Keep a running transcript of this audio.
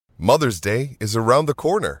Mother's Day is around the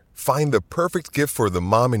corner. Find the perfect gift for the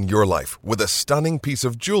mom in your life with a stunning piece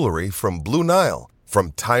of jewelry from Blue Nile.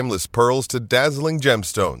 From timeless pearls to dazzling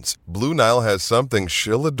gemstones, Blue Nile has something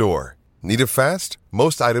she'll adore. Need it fast?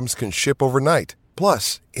 Most items can ship overnight.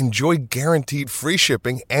 Plus, enjoy guaranteed free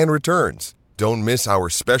shipping and returns. Don't miss our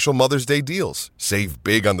special Mother's Day deals. Save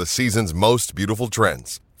big on the season's most beautiful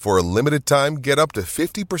trends. For a limited time, get up to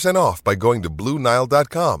 50% off by going to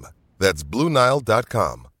BlueNile.com. That's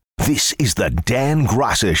BlueNile.com. This is the Dan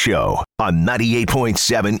Graca Show on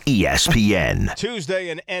 98.7 ESPN.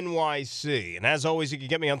 Tuesday in NYC. And as always, you can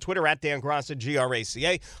get me on Twitter at Dan Graca,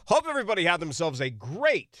 Graca. Hope everybody had themselves a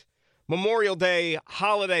great Memorial Day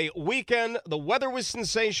holiday weekend. The weather was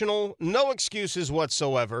sensational. No excuses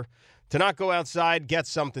whatsoever to not go outside, get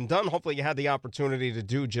something done. Hopefully you had the opportunity to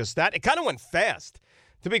do just that. It kind of went fast,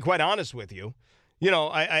 to be quite honest with you. You know,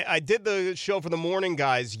 I did the show for the morning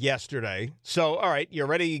guys yesterday. So, all right, you're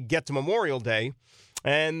ready to get to Memorial Day,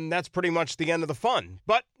 and that's pretty much the end of the fun.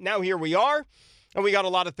 But now here we are, and we got a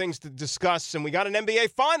lot of things to discuss, and we got an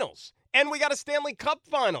NBA Finals, and we got a Stanley Cup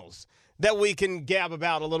Finals that we can gab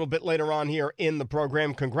about a little bit later on here in the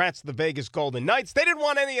program. Congrats to the Vegas Golden Knights. They didn't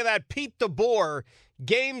want any of that Pete DeBoer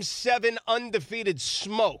Game 7 undefeated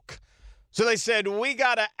smoke. So they said, we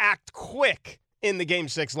got to act quick in the Game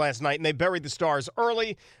 6 last night, and they buried the Stars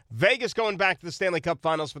early. Vegas going back to the Stanley Cup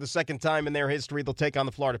Finals for the second time in their history. They'll take on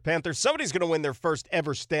the Florida Panthers. Somebody's going to win their first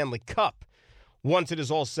ever Stanley Cup once it is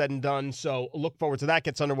all said and done. So look forward to that.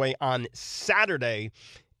 Gets underway on Saturday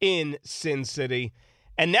in Sin City.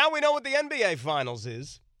 And now we know what the NBA Finals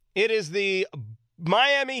is. It is the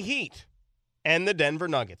Miami Heat and the Denver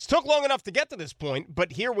Nuggets. Took long enough to get to this point,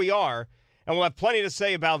 but here we are. And we'll have plenty to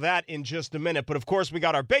say about that in just a minute. But, of course, we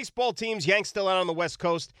got our baseball teams. Yanks still out on the West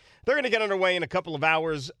Coast. They're going to get underway in a couple of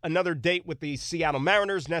hours. Another date with the Seattle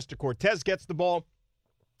Mariners. Nestor Cortez gets the ball.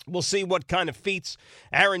 We'll see what kind of feats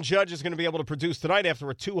Aaron Judge is going to be able to produce tonight after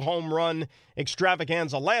a 2-home run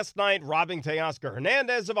extravaganza last night, robbing Teoscar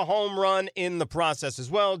Hernandez of a home run in the process as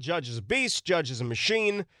well. Judge is a beast. Judge is a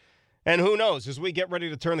machine. And who knows, as we get ready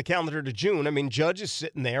to turn the calendar to June, I mean, Judge is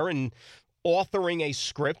sitting there and authoring a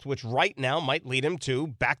script which right now might lead him to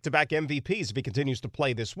back-to-back MVPs if he continues to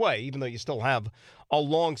play this way, even though you still have a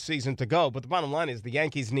long season to go. But the bottom line is the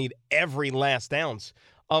Yankees need every last ounce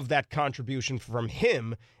of that contribution from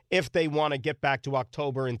him if they want to get back to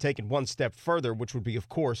October and take it one step further, which would be, of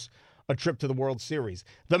course, a trip to the World Series.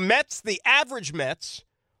 The Mets, the average Mets,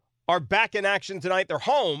 are back in action tonight. They're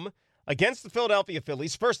home against the Philadelphia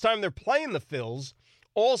Phillies. First time they're playing the Phils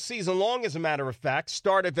all season long, as a matter of fact.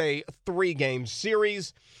 Start of a 3-game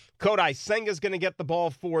series. Kodai Senga's going to get the ball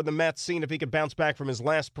for the Mets, seeing if he could bounce back from his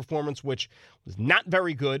last performance, which was not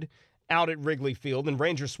very good out at Wrigley Field. And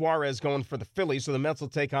Ranger Suarez going for the Phillies, so the Mets will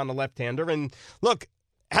take on the left-hander. And look,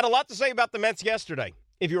 had a lot to say about the Mets yesterday,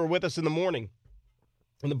 if you were with us in the morning.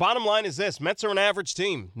 And the bottom line is this: Mets are an average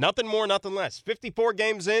team. Nothing more, nothing less. 54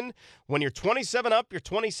 games in, when you're 27 up, you're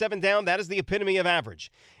 27 down. That is the epitome of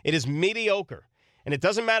average. It is mediocre. And it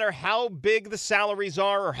doesn't matter how big the salaries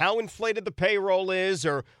are or how inflated the payroll is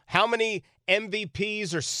or how many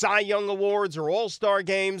MVPs or Cy Young Awards or All-Star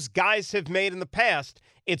games guys have made in the past.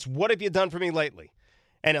 It's what have you done for me lately?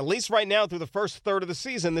 And at least right now, through the first third of the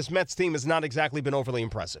season, this Mets team has not exactly been overly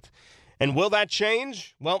impressive. And will that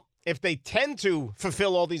change? Well, if they tend to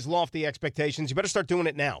fulfill all these lofty expectations, you better start doing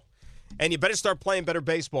it now. And you better start playing better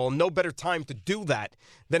baseball. And no better time to do that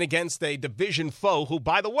than against a division foe who,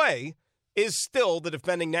 by the way, is still the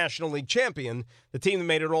defending National League champion, the team that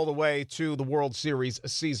made it all the way to the World Series a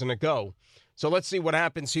season ago. So let's see what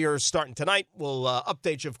happens here starting tonight. We'll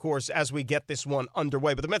update you, of course, as we get this one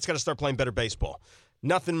underway. But the Mets got to start playing better baseball.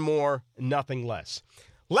 Nothing more, nothing less.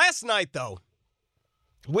 Last night, though,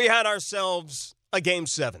 we had ourselves a Game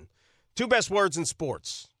 7. 2 best words in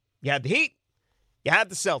sports. You had the Heat, you had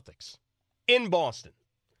the Celtics in Boston.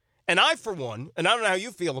 And I, for one, and I don't know how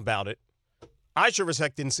you feel about it, I sure as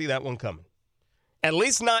heck didn't see that one coming. At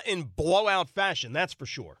least not in blowout fashion, that's for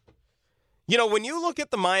sure. You know, when you look at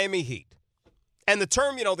the Miami Heat, and the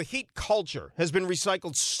term, you know, the Heat culture has been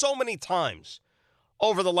recycled so many times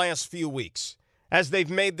over the last few weeks as they've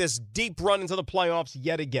made this deep run into the playoffs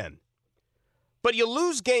yet again. But you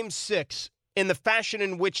lose Game 6 in the fashion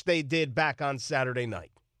in which they did back on Saturday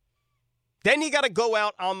night. Then you got to go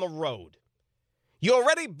out on the road. You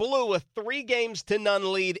already blew a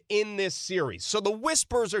 3-0 lead in this series. So the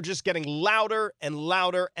whispers are just getting louder and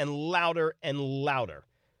louder and louder and louder.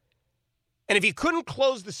 And if you couldn't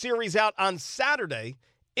close the series out on Saturday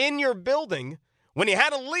in your building when you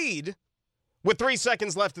had a lead with 3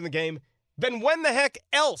 seconds left in the game, then when the heck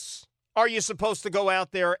else are you supposed to go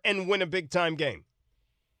out there and win a big-time game?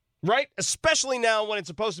 right? Especially now when it's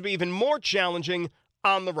supposed to be even more challenging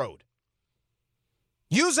on the road.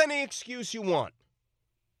 Use any excuse you want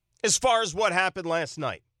as far as what happened last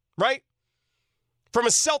night, right? From a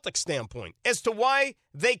Celtics standpoint, as to why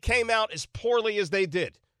they came out as poorly as they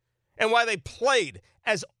did and why they played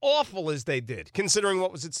as awful as they did, considering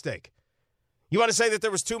what was at stake. You want to say that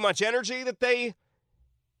there was too much energy that they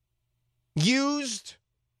used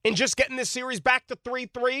in just getting this series back to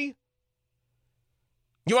 3-3?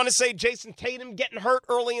 You want to say Jason Tatum getting hurt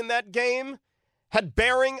early in that game had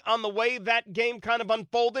bearing on the way that game kind of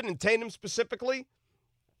unfolded, and Tatum specifically?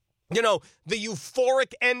 You know, the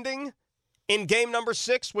euphoric ending in game number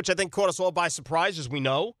 6, which I think caught us all by surprise, as we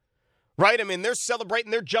know, right? I mean, they're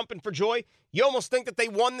celebrating, they're jumping for joy. You almost think that they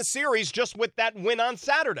won the series just with that win on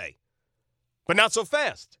Saturday, but not so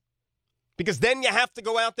fast, because then you have to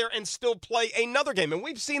go out there and still play another game. And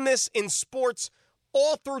we've seen this in sports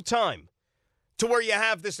all through time, to where you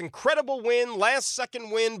have this incredible win, last-second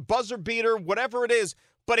win, buzzer beater, whatever it is,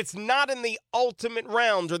 but it's not in the ultimate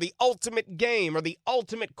round or the ultimate game or the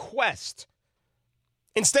ultimate quest.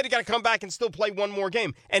 Instead, you got to come back and still play one more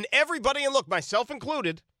game. And everybody, and look, myself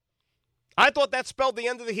included, I thought that spelled the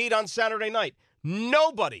end of the Heat on Saturday night.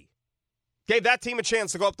 Nobody gave that team a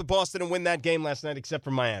chance to go up to Boston and win that game last night except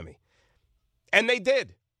for Miami. And they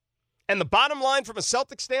did. And the bottom line from a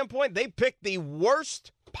Celtics standpoint, they picked the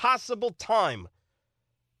worst possible time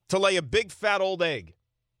to lay a big fat old egg.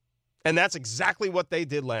 And that's exactly what they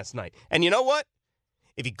did last night. And you know what?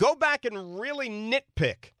 If you go back and really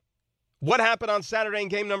nitpick what happened on Saturday in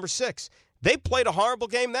game number 6, they played a horrible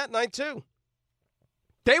game that night too.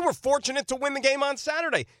 They were fortunate to win the game on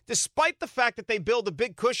Saturday. Despite the fact that they built a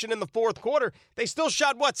big cushion in the fourth quarter, they still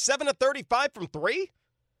shot, 7 of 35 from 3?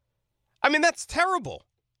 I mean, that's terrible.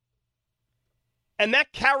 And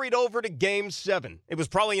that carried over to Game 7. It was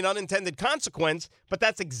probably an unintended consequence, but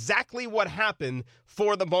that's exactly what happened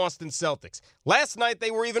for the Boston Celtics. Last night,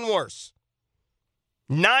 they were even worse.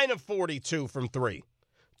 9 of 42 from 3.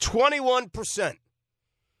 21%.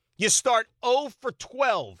 You start 0 for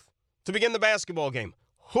 12 to begin the basketball game.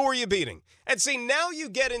 Who are you beating? And see, now you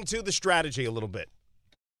get into the strategy a little bit.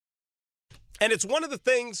 And it's one of the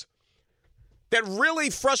things that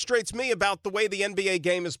really frustrates me about the way the NBA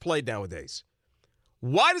game is played nowadays.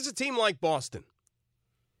 Why does a team like Boston,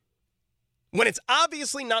 when it's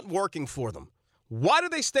obviously not working for them, why do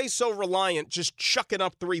they stay so reliant just chucking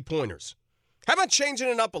up three-pointers? How about changing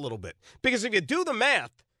it up a little bit? Because if you do the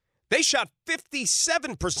math, they shot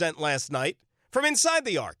 57% last night from inside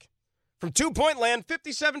the arc. From two-point land,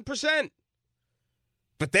 57%.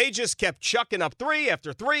 But they just kept chucking up 3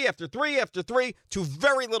 after 3 after 3 after 3 to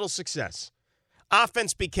very little success.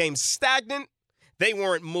 Offense became stagnant. They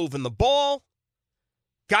weren't moving the ball.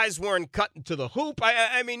 Guys weren't cutting to the hoop.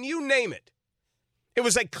 I mean, you name it. It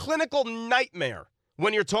was a clinical nightmare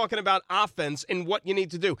when you're talking about offense and what you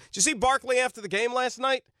need to do. Did you see Barkley after the game last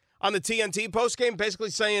night on the TNT postgame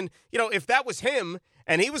basically saying, if that was him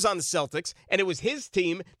and he was on the Celtics and it was his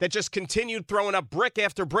team that just continued throwing up brick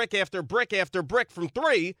after brick after brick after brick from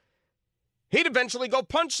 3, he'd eventually go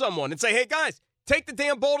punch someone and say, hey, guys, take the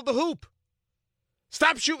damn ball to the hoop.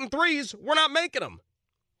 Stop shooting threes. We're not making them.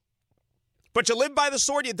 But you live by the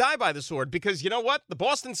sword, you die by the sword. Because you know what? The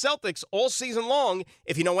Boston Celtics, all season long,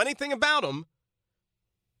 if you know anything about them,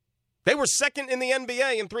 they were second in the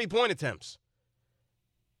NBA in three-point attempts.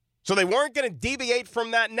 So they weren't going to deviate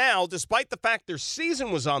from that now, despite the fact their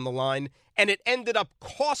season was on the line, and it ended up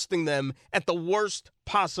costing them at the worst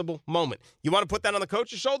possible moment. You want to put that on the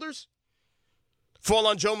coach's shoulders? Fall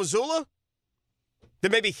on Joe Mazzulla?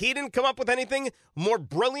 That maybe he didn't come up with anything more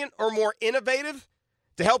brilliant or more innovative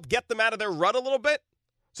to help get them out of their rut a little bit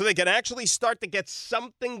so they can actually start to get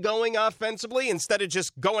something going offensively instead of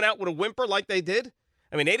just going out with a whimper like they did?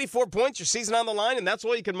 I mean, 84 points, your season on the line, and that's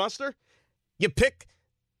all you can muster? You pick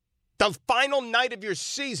the final night of your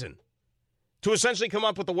season to essentially come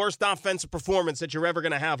up with the worst offensive performance that you're ever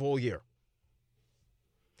going to have all year.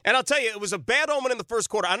 And I'll tell you, it was a bad omen in the first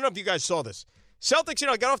quarter. I don't know if you guys saw this. Celtics,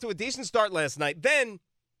 got off to a decent start last night. Then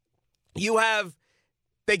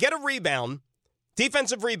they get a rebound,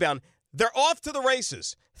 defensive rebound. They're off to the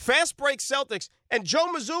races. Fast break Celtics, and Joe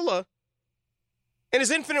Mazzulla, in his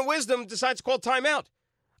infinite wisdom, decides to call timeout.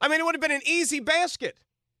 I mean, it would have been an easy basket.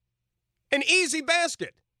 An easy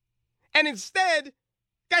basket. And instead,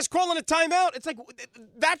 guys calling a timeout. It's like,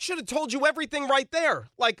 that should have told you everything right there.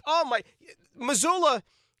 Like, oh my, Mazzulla,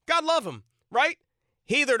 God love him, right?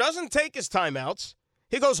 He either doesn't take his timeouts,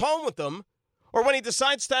 he goes home with them, or when he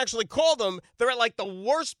decides to actually call them, they're at like the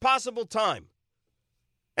worst possible time.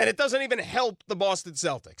 And it doesn't even help the Boston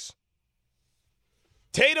Celtics.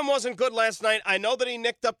 Tatum wasn't good last night. I know that he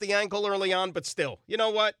nicked up the ankle early on, but still, you know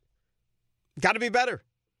what? Got to be better.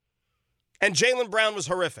 And Jaylen Brown was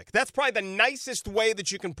horrific. That's probably the nicest way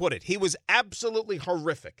that you can put it. He was absolutely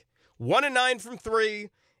horrific. 1 of 9 from 3,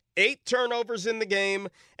 8 turnovers in the game.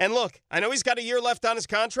 And look, I know he's got a year left on his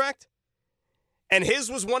contract. And his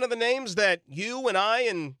was one of the names that you and I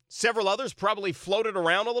and several others probably floated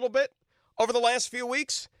around a little bit over the last few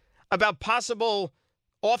weeks about possible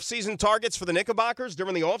offseason targets for the Knickerbockers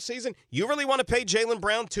during the offseason. You really want to pay Jaylen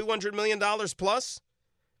Brown $200 million plus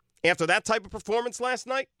after that type of performance last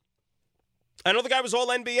night? I know the guy was all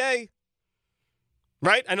NBA,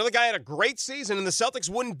 right? I know the guy had a great season, and the Celtics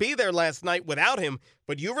wouldn't be there last night without him.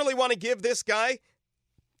 But you really want to give this guy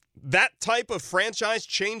that type of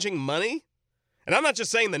franchise-changing money? And I'm not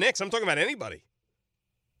just saying the Knicks. I'm talking about anybody.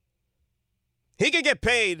 He could get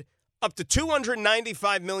paid up to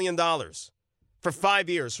 $295 million for 5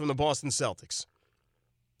 years from the Boston Celtics,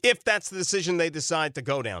 if that's the decision they decide to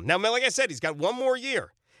go down. Now, like I said, he's got one more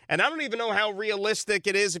year. And I don't even know how realistic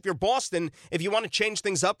it is if you're Boston, if you want to change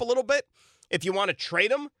things up a little bit, if you want to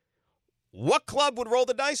trade him, what club would roll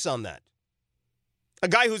the dice on that? A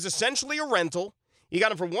guy who's essentially a rental, you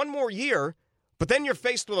got him for one more year, but then you're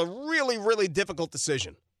faced with a really, really difficult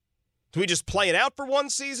decision. Do we just play it out for one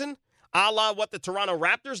season, a la what the Toronto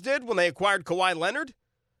Raptors did when they acquired Kawhi Leonard?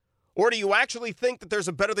 Or do you actually think that there's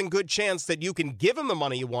a better than good chance that you can give him the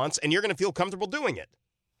money he wants and you're going to feel comfortable doing it?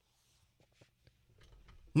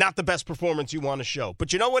 Not the best performance you want to show.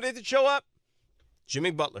 But you know what did show up?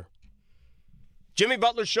 Jimmy Butler. Jimmy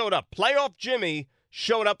Butler showed up. Playoff Jimmy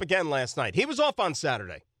showed up again last night. He was off on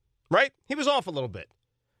Saturday, right? He was off a little bit.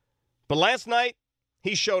 But last night,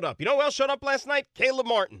 he showed up. You know who else showed up last night? Caleb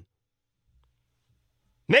Martin.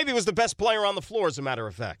 Maybe he was the best player on the floor, as a matter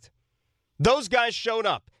of fact. Those guys showed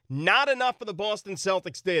up. Not enough for the Boston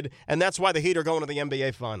Celtics did, and that's why the Heat are going to the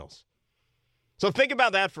NBA Finals. So think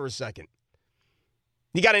about that for a second.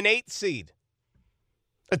 You got an 8 seed,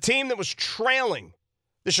 a team that was trailing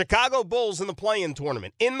the Chicago Bulls in the play-in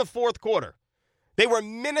tournament in the fourth quarter. They were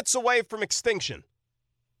minutes away from extinction.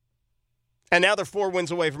 And now they're 4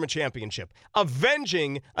 wins away from a championship,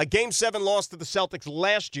 avenging a Game 7 loss to the Celtics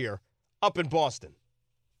last year up in Boston.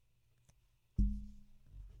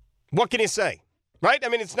 What can you say? Right? I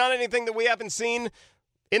mean, it's not anything that we haven't seen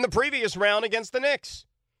in the previous round against the Knicks.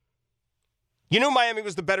 You knew Miami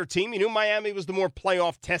was the better team. You knew Miami was the more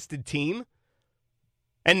playoff-tested team.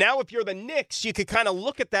 And now if you're the Knicks, you could kind of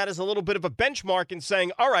look at that as a little bit of a benchmark and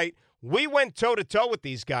saying, all right, we went toe-to-toe with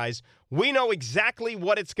these guys. We know exactly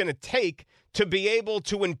what it's going to take to be able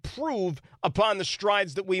to improve upon the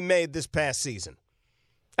strides that we made this past season.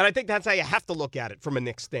 And I think that's how you have to look at it from a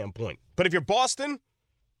Knicks standpoint. But if you're Boston,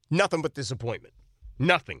 nothing but disappointment.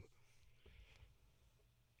 Nothing.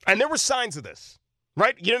 And there were signs of this,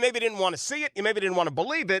 right? You maybe didn't want to see it. You maybe didn't want to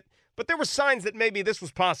believe it. But there were signs that maybe this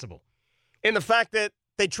was possible in the fact that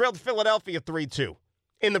they trailed Philadelphia 3-2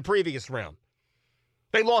 in the previous round.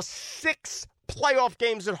 They lost 6 playoff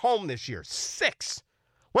games at home this year. 6.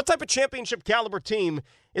 What type of championship caliber team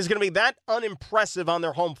is going to be that unimpressive on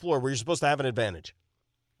their home floor where you're supposed to have an advantage?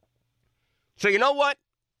 So you know what?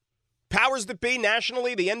 Powers that be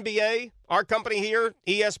nationally, the NBA, our company here,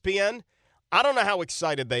 ESPN, I don't know how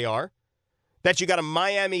excited they are that you got a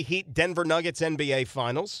Miami Heat Denver Nuggets NBA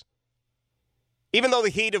Finals. Even though the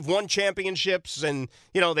Heat have won championships and,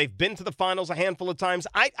 they've been to the finals a handful of times,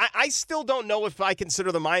 I still don't know if I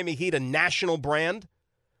consider the Miami Heat a national brand.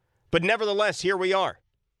 But nevertheless, here we are.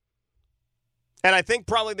 And I think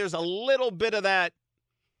probably there's a little bit of that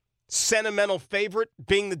sentimental favorite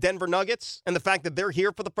being the Denver Nuggets and the fact that they're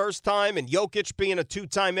here for the first time and Jokic being a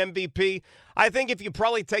 2-time MVP. I think if you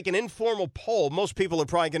probably take an informal poll, most people are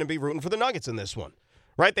probably going to be rooting for the Nuggets in this one,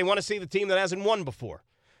 right? They want to see the team that hasn't won before.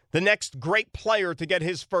 The next great player to get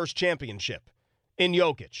his first championship in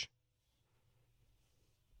Jokic.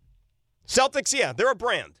 Celtics, yeah, they're a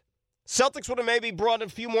brand. Celtics would have maybe brought a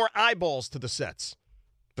few more eyeballs to the sets.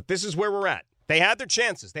 But this is where we're at. They had their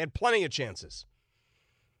chances. They had plenty of chances.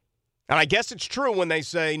 And I guess it's true when they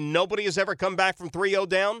say nobody has ever come back from 3-0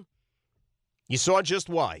 down. You saw just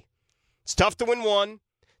why. It's tough to win 1.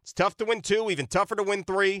 It's tough to win 2. Even tougher to win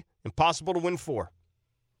 3. Impossible to win 4.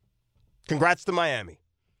 Congrats to Miami.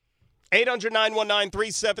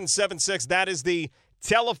 800-919-3776. That is the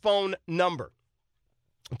telephone number.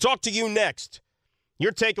 I'll talk to you next.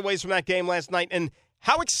 Your takeaways from that game last night. And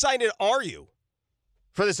how excited are you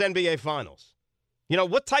for this NBA Finals?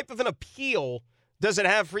 What type of an appeal does it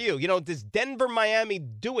have for you? Does Denver-Miami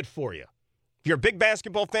do it for you? If you're a big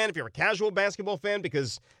basketball fan, if you're a casual basketball fan,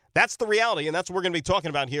 because that's the reality, and that's what we're going to be talking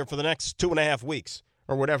about here for the next 2.5 weeks,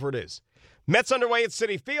 or whatever it is. Mets underway at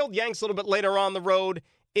Citi Field. Yanks a little bit later on the road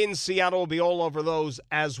in Seattle. Will be all over those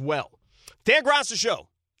as well. Dan Graca Show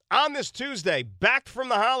on this Tuesday, back from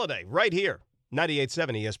the holiday, right here,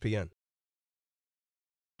 98.7 ESPN.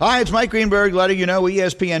 Hi, it's Mike Greenberg letting you know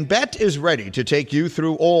ESPN Bet is ready to take you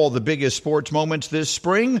through all the biggest sports moments this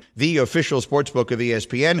spring. The official sportsbook of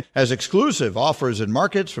ESPN has exclusive offers and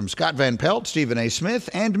markets from Scott Van Pelt, Stephen A. Smith,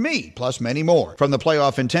 and me, plus many more. From the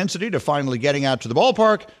playoff intensity to finally getting out to the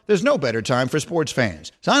ballpark, there's no better time for sports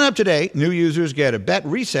fans. Sign up today. New users get a bet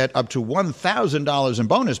reset up to $1,000 in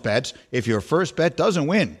bonus bets if your first bet doesn't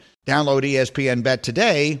win. Download ESPN Bet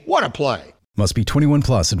today. What a play. Must be 21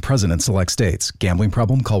 plus and present in select states. Gambling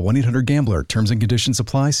problem? Call 1-800-GAMBLER. Terms and conditions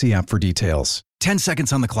apply. See app for details. 10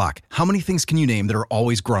 seconds on the clock. How many things can you name that are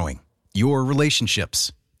always growing? Your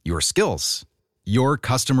relationships, your skills, your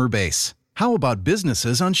customer base. How about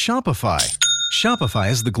businesses on Shopify?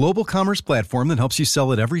 Shopify is the global commerce platform that helps you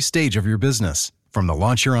sell at every stage of your business. From the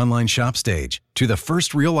launch your online shop stage to the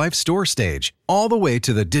first real-life store stage, all the way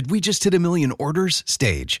to the did we just hit a million orders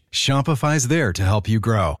stage. Shopify's there to help you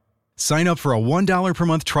grow. Sign up for a $1 per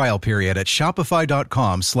month trial period at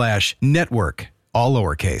shopify.com/network, all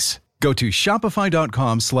lowercase. Go to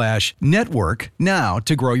shopify.com/network now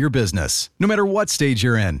to grow your business, no matter what stage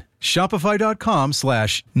you're in.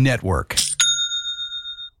 Shopify.com/network.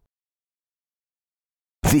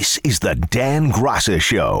 This is the Dan Graca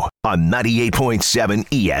Show on 98.7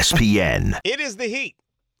 ESPN. It is the Heat.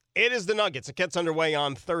 It is the Nuggets. It gets underway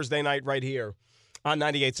on Thursday night right here on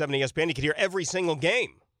 98.7 ESPN. You can hear every single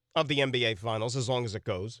game of the NBA Finals, as long as it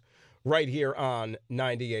goes, right here on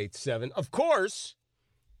 98.7. Of course,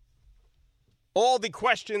 all the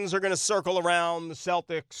questions are going to circle around the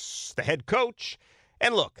Celtics, the head coach.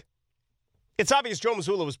 And look, it's obvious Joe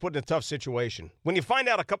Mazzulla was put in a tough situation. When you find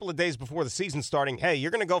out a couple of days before the season starting, hey,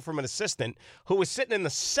 you're going to go from an assistant who was sitting in the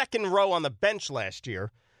second row on the bench last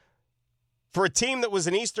year for a team that was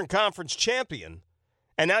an Eastern Conference champion,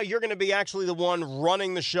 and now you're going to be actually the one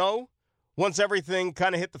running the show once everything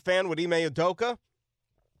kind of hit the fan with Ime Udoka.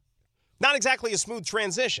 Not exactly a smooth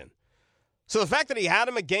transition. So the fact that he had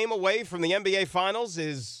him a game away from the NBA Finals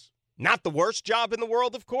is not the worst job in the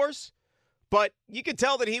world, of course, but you could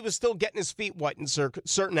tell that he was still getting his feet wet in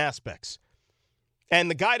certain aspects. And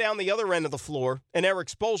the guy down the other end of the floor, and Eric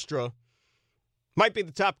Spoelstra, might be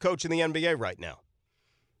the top coach in the NBA right now.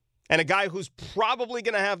 And a guy who's probably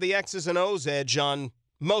going to have the X's and O's edge on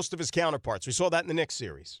most of his counterparts. We saw that in the Knicks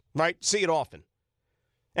series, right? See it often.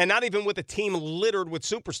 And not even with a team littered with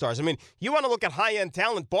superstars. I mean, you want to look at high-end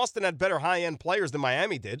talent. Boston had better high-end players than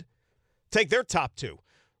Miami did. Take their top two,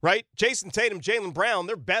 right? Jason Tatum, Jaylen Brown,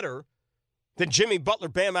 they're better than Jimmy Butler,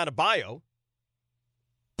 Bam Adebayo.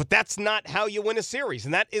 But that's not how you win a series.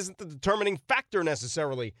 And that isn't the determining factor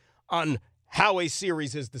necessarily on how a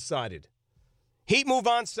series is decided. Heat move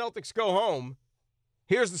on, Celtics go home.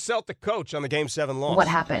 Here's the Celtic coach on the Game 7 loss. What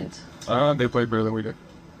happened? They played better than we did.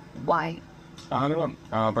 Why? I don't know.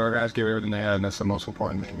 But our guys gave everything they had, and that's the most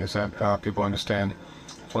important thing, is that people understand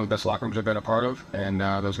it's one of the best locker rooms I've been a part of, and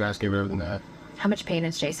those guys gave everything they had. How much pain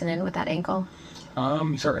is Jason in with that ankle?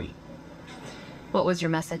 He's hurting. What was your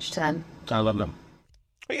message to them? I love them.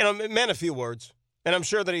 You know, man, a few words. And I'm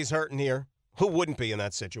sure that he's hurting here. Who wouldn't be in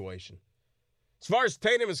that situation? As far as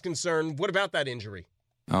Tatum is concerned, what about that injury?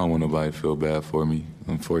 I don't want nobody to feel bad for me.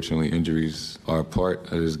 Unfortunately, injuries are a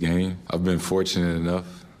part of this game. I've been fortunate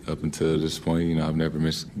enough up until this point. You know, I've never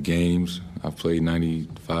missed games. I've played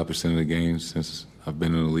 95% of the games since I've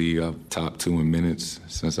been in the league. I've top 2 in minutes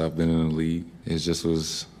since I've been in the league. It just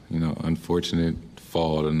was, unfortunate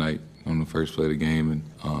fall tonight on the first play of the game, and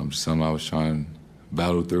something I was trying to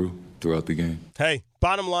battle throughout the game. Hey,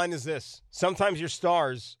 bottom line is this. Sometimes your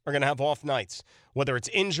stars are going to have off nights. Whether it's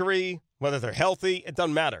injury, whether they're healthy, it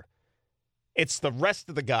doesn't matter. It's the rest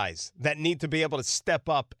of the guys that need to be able to step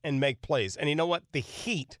up and make plays. And you know what? The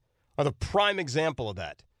Heat are the prime example of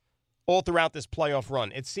that all throughout this playoff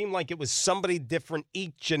run. It seemed like it was somebody different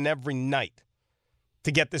each and every night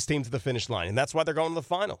to get this team to the finish line. And that's why they're going to the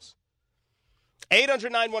finals.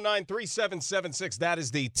 800-919-3776. That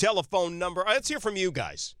is the telephone number. Let's hear from you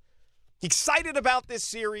guys. Excited about this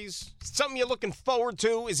series? Something you're looking forward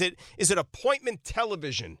to? Is it appointment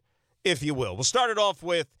television, if you will? We'll start it off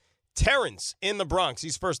with Terrence in the Bronx.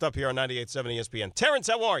 He's first up here on 98.7 ESPN. Terrence,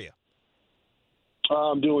 how are you?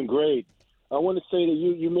 I'm doing great. I want to say that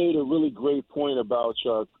you made a really great point about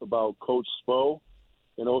Coach Spo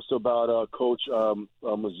and also about Coach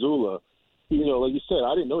Mazzulla. Like you said,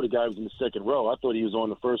 I didn't know the guy was in the second row. I thought he was on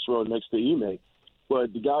the first row next to Ime.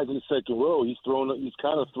 But the guy's in the second row. He's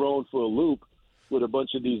kind of thrown for a loop with a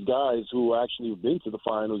bunch of these guys who actually have been to the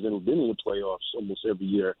finals and have been in the playoffs almost every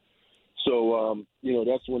year. So,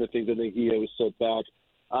 that's one of the things I think he was set back.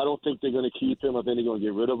 I don't think they're going to keep him. I think they're going to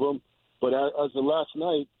get rid of him. But as of last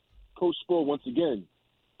night, Coach Spo, once again,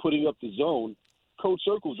 putting up the zone, Coach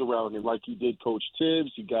circles around him like he did Coach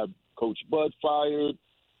Tibbs. He got Coach Bud fired.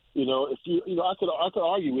 If I could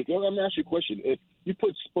argue with you. I'm going to ask you a question. If you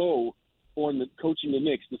put Spo on the coaching the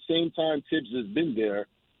Knicks the same time Tibbs has been there,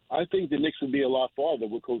 I think the Knicks would be a lot farther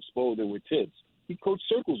with Coach Spo than with Tibbs. He coached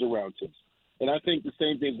circles around Tibbs. And I think the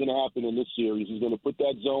same thing's going to happen in this series. He's going to put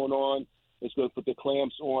that zone on. It's going to put the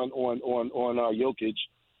clamps on Jokic.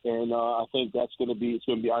 And I think it's going to be,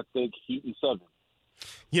 I think, Heat in 7.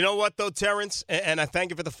 You know what, though, Terrence? And I thank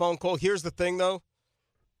you for the phone call. Here's the thing, though.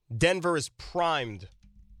 Denver is primed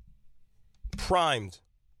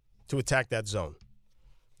to attack that zone.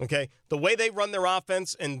 Okay? The way they run their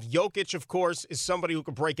offense, and Jokic, of course, is somebody who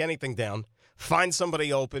can break anything down, find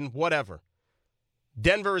somebody open, whatever.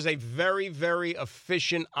 Denver is a very, very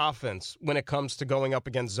efficient offense when it comes to going up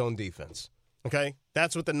against zone defense. Okay?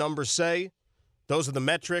 That's what the numbers say. Those are the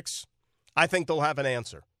metrics. I think they'll have an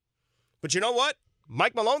answer. But you know what?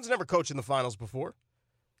 Mike Malone's never coached in the finals before.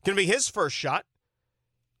 Going to be his first shot.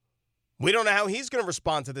 We don't know how he's going to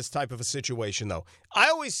respond to this type of a situation, though. I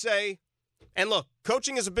always say, and look,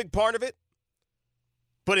 coaching is a big part of it,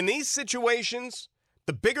 but in these situations,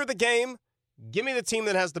 the bigger the game, give me the team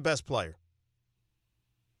that has the best player.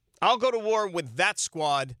 I'll go to war with that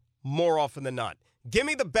squad more often than not. Give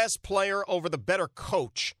me the best player over the better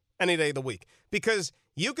coach any day of the week. Because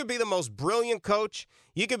you could be the most brilliant coach.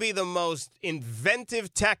 You could be the most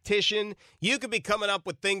inventive tactician. You could be coming up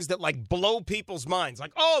with things that, like, blow people's minds.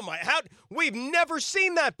 Like, we've never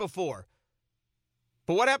seen that before.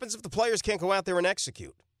 But what happens if the players can't go out there and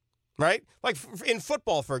execute? Right? Like in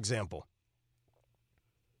football, for example.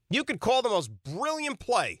 You could call the most brilliant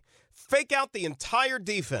play, fake out the entire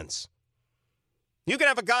defense. You could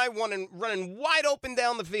have a guy running wide open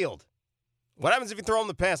down the field. What happens if you throw him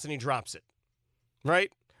the pass and he drops it?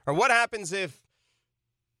 Right? Or what happens if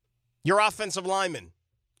your offensive linemen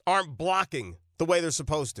aren't blocking the way they're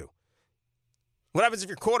supposed to? What happens if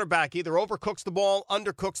your quarterback either overcooks the ball,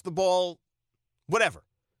 undercooks the ball, whatever?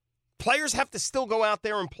 Players have to still go out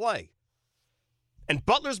there and play. And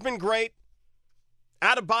Butler's been great.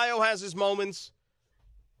 Adebayo has his moments.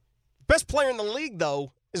 Best player in the league,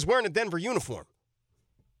 though, is wearing a Denver uniform.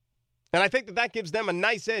 And I think that gives them a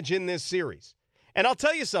nice edge in this series. And I'll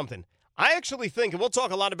tell you something. I actually think, and we'll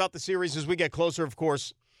talk a lot about the series as we get closer, of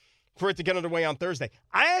course, for it to get underway on Thursday.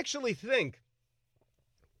 I actually think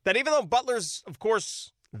that even though Butler's, of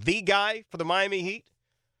course, the guy for the Miami Heat,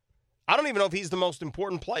 I don't even know if he's the most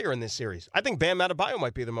important player in this series. I think Bam Adebayo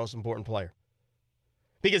might be the most important player.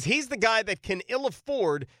 Because he's the guy that can ill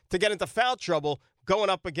afford to get into foul trouble going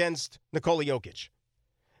up against Nikola Jokic.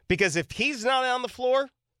 Because if he's not on the floor,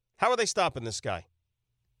 how are they stopping this guy?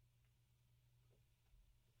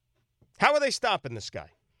 How are they stopping this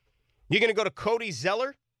guy? You're going to go to Cody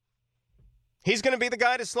Zeller? He's going to be the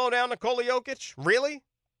guy to slow down Nikola Jokic? Really?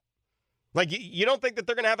 Like, you don't think that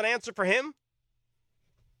they're going to have an answer for him?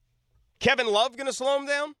 Kevin Love going to slow him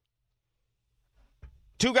down?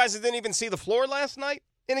 Two guys that didn't even see the floor last night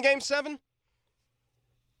in a Game 7?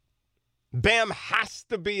 Bam has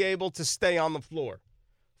to be able to stay on the floor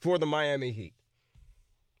for the Miami Heat.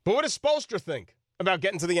 But what does Spoelstra think about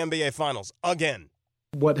getting to the NBA Finals again?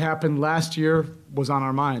 What happened last year was on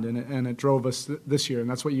our mind, and it drove us this year. And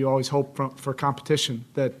that's what you always hope for competition,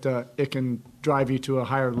 that it can drive you to a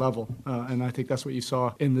higher level. And I think that's what you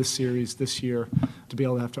saw in this series this year, to be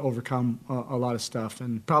able to have to overcome a lot of stuff.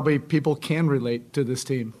 And probably people can relate to this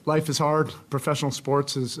team. Life is hard. Professional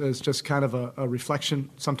sports is just kind of a reflection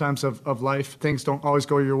sometimes of life. Things don't always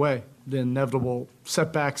go your way. The inevitable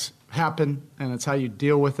setbacks happen, and it's how you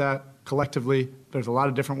deal with that collectively. There's a lot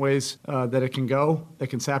of different ways that it can go. It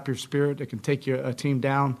can sap your spirit. It can take a team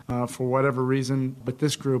down for whatever reason. But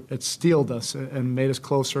this group, it steeled us and made us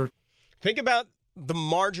closer. Think about the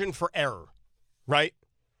margin for error, right?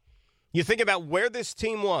 You think about where this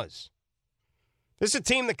team was. This is a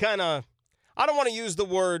team that kind of, I don't want to use the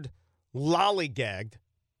word lollygagged,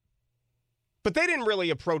 but they didn't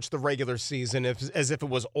really approach the regular season as if it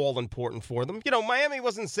was all important for them. You know, Miami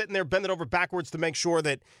wasn't sitting there bending over backwards to make sure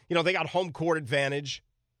that, they got home court advantage.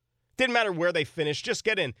 Didn't matter where they finished, just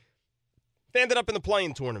get in. They ended up in the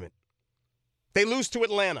play-in tournament. They lose to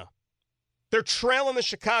Atlanta. They're trailing the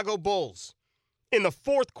Chicago Bulls in the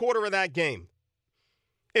fourth quarter of that game.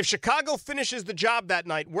 If Chicago finishes the job that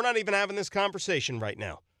night, we're not even having this conversation right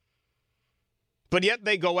now. But yet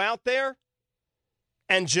they go out there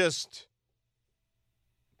and just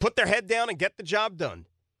put their head down and get the job done.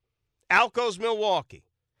 Out goes Milwaukee.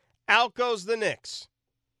 Out goes the Knicks.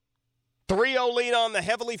 3-0 lead on the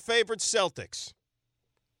heavily favored Celtics.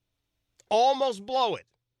 Almost blow it.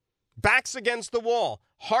 Backs against the wall.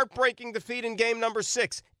 Heartbreaking defeat in game number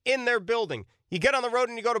 6 in their building. You get on the road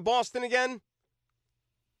and you go to Boston again,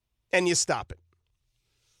 and you stop it.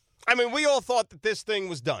 I mean, we all thought that this thing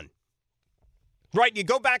was done. Right? You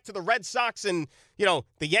go back to the Red Sox and, the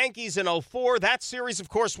Yankees in 2004. That series, of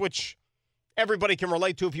course, which everybody can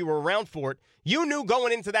relate to if you were around for it. You knew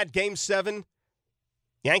going into that Game 7,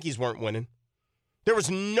 Yankees weren't winning. There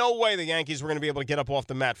was no way the Yankees were going to be able to get up off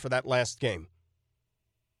the mat for that last game.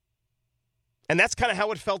 And that's kind of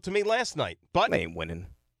how it felt to me last night. But they ain't winning.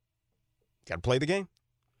 Got to play the game.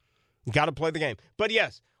 Got to play the game. But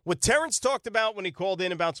yes, what Terrence talked about when he called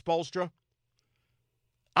in about Spoelstra,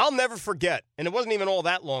 I'll never forget, and it wasn't even all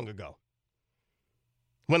that long ago,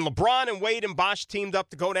 when LeBron and Wade and Bosh teamed up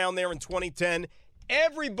to go down there in 2010,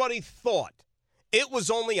 everybody thought it was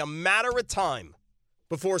only a matter of time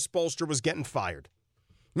before Spoelstra was getting fired.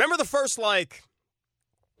 Remember the first,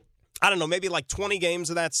 maybe 20 games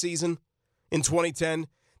of that season in 2010?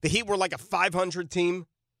 The Heat were like a 500 team.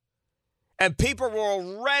 And people were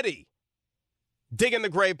already digging the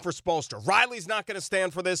grave for Spoelstra. Riley's not going to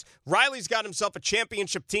stand for this. Riley's got himself a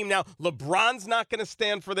championship team now. LeBron's not going to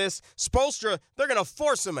stand for this. Spoelstra, they're going to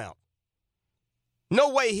force him out. No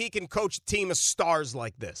way he can coach a team of stars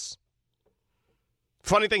like this.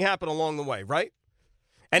 Funny thing happened along the way, right?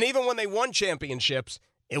 And even when they won championships,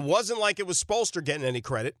 it wasn't like it was Spoelstra getting any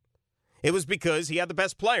credit. It was because he had the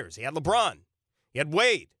best players. He had LeBron. He had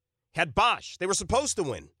Wade. He had Bosh. They were supposed to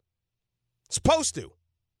win. Supposed to.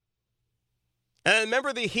 And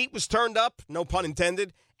remember the heat was turned up, no pun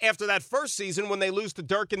intended, after that first season when they lose to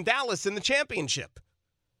Dirk and Dallas in the championship.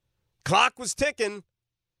 Clock was ticking.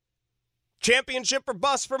 Championship or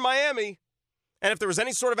bust for Miami. And if there was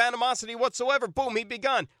any sort of animosity whatsoever, boom, he'd be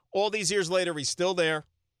gone. All these years later, he's still there.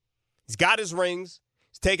 He's got his rings.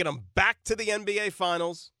 He's taken them back to the NBA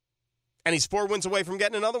Finals. And he's 4 wins away from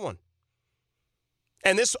getting another one.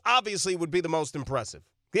 And this obviously would be the most impressive.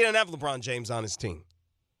 He didn't have LeBron James on his team.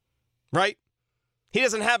 Right? He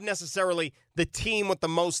doesn't have necessarily the team with the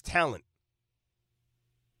most talent.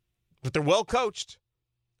 But they're well coached.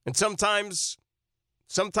 And sometimes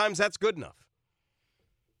that's good enough.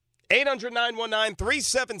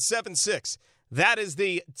 800-919-3776. That is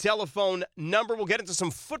the telephone number. We'll get into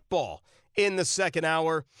some football in the second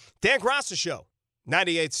hour. Dan Graca Show,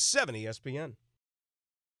 98.7 ESPN.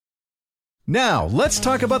 Now, let's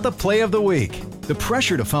talk about the play of the week. The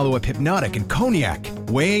pressure to follow up Hypnotic and Cognac,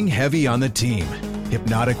 weighing heavy on the team.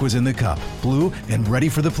 Hypnotic was in the cup, blue, and ready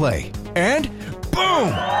for the play. And boom!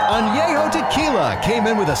 Añejo Tequila came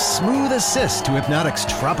in with a smooth assist to Hypnotic's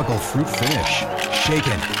tropical fruit finish.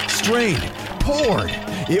 Shaken, strained, poured.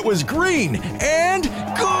 It was green and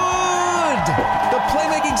good! The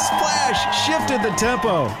playmaking splash shifted the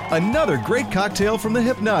tempo. Another great cocktail from the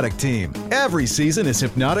Hypnotic team. Every season is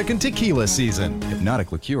Hypnotic and Tequila season.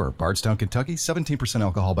 Hypnotic Liqueur, Bardstown, Kentucky, 17%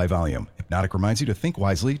 alcohol by volume. Hypnotic reminds you to think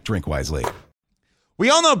wisely, drink wisely. We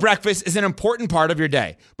all know breakfast is an important part of your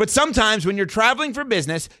day, but sometimes when you're traveling for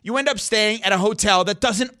business, you end up staying at a hotel that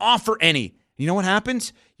doesn't offer any. You know what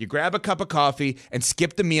happens? You grab a cup of coffee and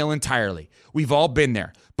skip the meal entirely. We've all been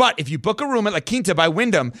there. But if you book a room at La Quinta by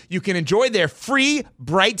Wyndham, you can enjoy their free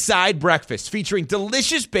Bright Side breakfast featuring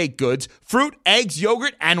delicious baked goods, fruit, eggs,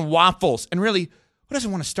 yogurt, and waffles. And really, who doesn't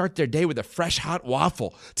want to start their day with a fresh hot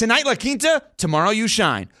waffle? Tonight, La Quinta, tomorrow you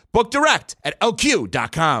shine. Book direct at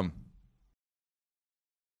lq.com.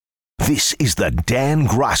 This is the Dan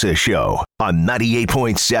Graca Show on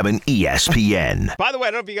 98.7 ESPN. By the way,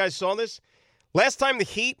 I don't know if you guys saw this. Last time the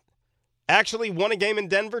Heat actually won a game in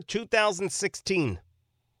Denver, 2016.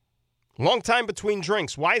 Long time between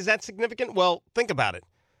drinks. Why is that significant? Well, think about it.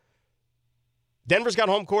 Denver's got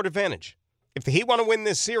home court advantage. If the Heat want to win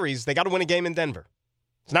this series, they got to win a game in Denver.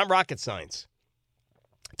 It's not rocket science.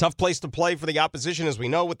 Tough place to play for the opposition, as we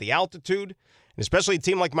know, with the altitude, and especially a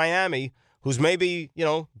team like Miami, who's maybe,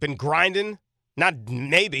 been grinding. Not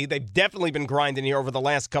maybe. They've definitely been grinding here over the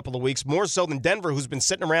last couple of weeks, more so than Denver, who's been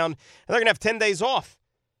sitting around, and they're going to have 10 days off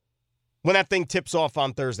when that thing tips off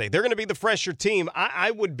on Thursday. They're going to be the fresher team. I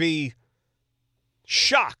would be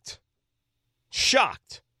shocked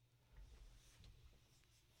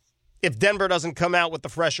if Denver doesn't come out with the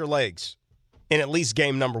fresher legs in at least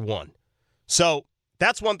game number 1. So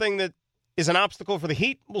that's one thing that is an obstacle for the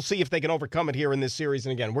Heat. We'll see if they can overcome it here in this series.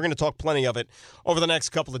 And again, we're going to talk plenty of it over the next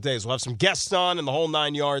couple of days. We'll have some guests on and the whole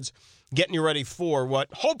 9 yards, getting you ready for what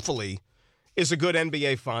hopefully is a good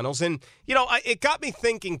NBA Finals. And, it got me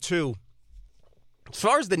thinking, too, as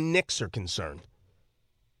far as the Knicks are concerned,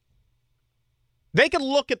 they could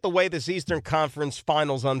look at the way this Eastern Conference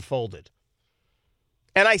Finals unfolded.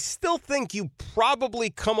 And I still think you probably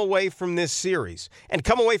come away from this series and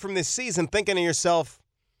come away from this season thinking to yourself,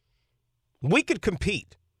 we could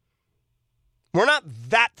compete. We're not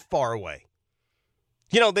that far away.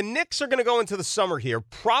 The Knicks are going to go into the summer here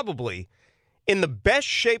probably in the best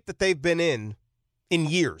shape that they've been in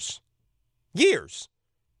years. Years.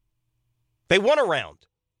 They won a round,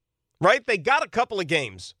 right? They got a couple of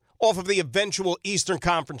games off of the eventual Eastern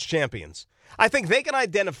Conference champions. I think they can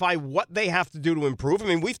identify what they have to do to improve. I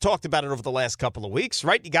mean, we've talked about it over the last couple of weeks,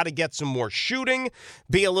 right? You got to get some more shooting,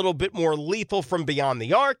 be a little bit more lethal from beyond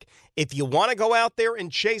the arc. If you want to go out there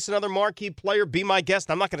and chase another marquee player, be my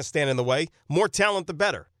guest. I'm not going to stand in the way. More talent, the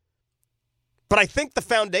better. But I think the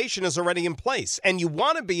foundation is already in place, and you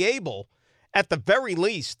want to be able, at the very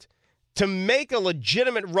least, to make a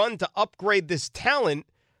legitimate run to upgrade this talent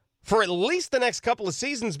for at least the next couple of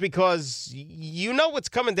seasons, because you know what's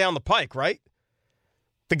coming down the pike, right?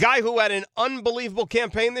 The guy who had an unbelievable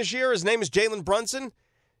campaign this year, his name is Jalen Brunson.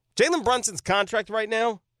 Jalen Brunson's contract right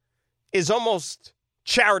now is almost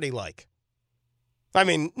charity-like. I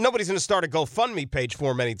mean, nobody's going to start a GoFundMe page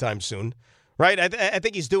for him anytime soon, right? I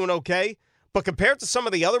think he's doing okay. But compared to some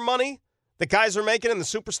of the other money the guys are making and the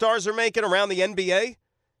superstars are making around the NBA,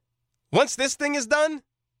 once this thing is done,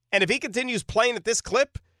 and if he continues playing at this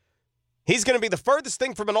clip, he's going to be the furthest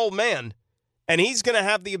thing from an old man, and he's going to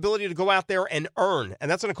have the ability to go out there and earn,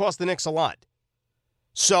 and that's going to cost the Knicks a lot.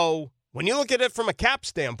 So when you look at it from a cap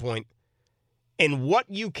standpoint and what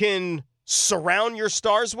you can surround your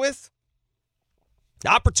stars with, the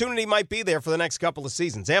opportunity might be there for the next couple of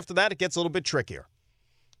seasons. After that, it gets a little bit trickier,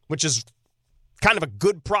 which is kind of a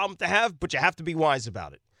good problem to have, but you have to be wise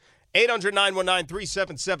about it.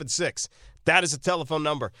 800-919-3776. That is a telephone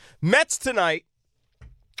number. Mets tonight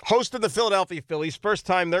hosting the Philadelphia Phillies. First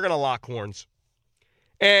time they're going to lock horns.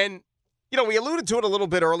 And, we alluded to it a little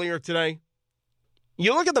bit earlier today.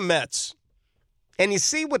 You look at the Mets, and you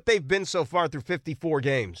see what they've been so far through 54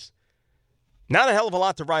 games. Not a hell of a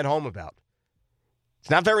lot to write home about. It's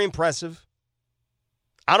not very impressive.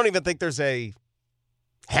 I don't even think there's a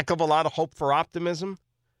heck of a lot of hope for optimism,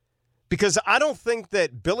 because I don't think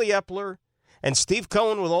that Billy Epler and Steve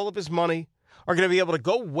Cohen, with all of his money, are going to be able to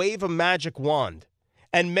go wave a magic wand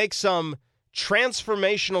and make some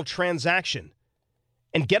transformational transaction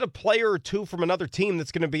and get a player or two from another team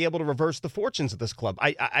that's going to be able to reverse the fortunes of this club.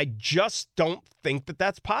 I just don't think that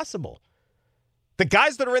that's possible. The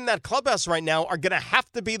guys that are in that clubhouse right now are going to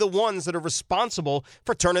have to be the ones that are responsible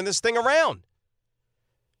for turning this thing around.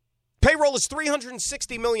 Payroll is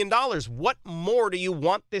 $360 million. What more do you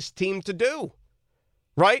want this team to do?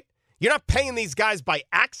 Right? You're not paying these guys by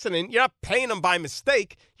accident. You're not paying them by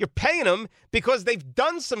mistake. You're paying them because they've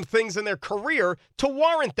done some things in their career to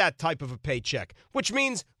warrant that type of a paycheck, which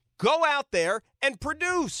means go out there and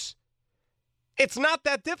produce. It's not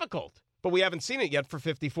that difficult, but we haven't seen it yet for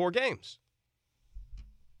 54 games.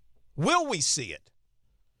 Will we see it?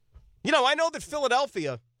 I know that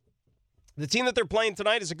Philadelphia, the team that they're playing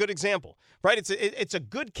tonight, is a good example, right? It's a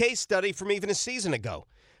good case study from even a season ago,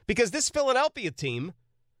 because this Philadelphia team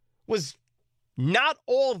was not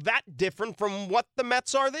all that different from what the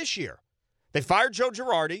Mets are this year. They fired Joe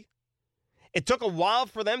Girardi. It took a while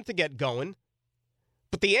for them to get going,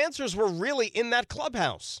 but the answers were really in that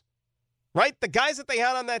clubhouse, right? The guys that they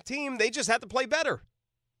had on that team, they just had to play better.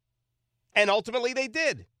 And ultimately they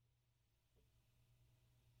did.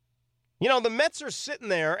 The Mets are sitting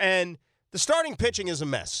there, and the starting pitching is a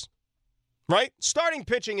mess, right? Starting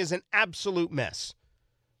pitching is an absolute mess.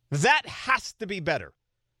 That has to be better.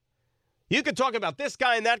 You could talk about this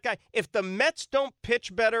guy and that guy. If the Mets don't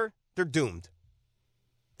pitch better, they're doomed.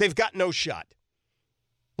 They've got no shot.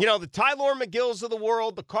 The Tyler McGills of the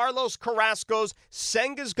world, the Carlos Carrascos,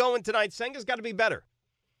 Senga's going tonight. Senga's got to be better.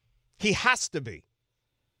 He has to be.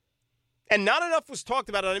 And not enough was talked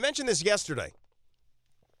about, and I mentioned this yesterday.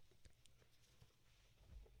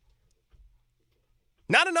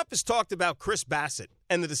 Not enough is talked about Chris Bassett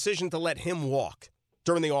and the decision to let him walk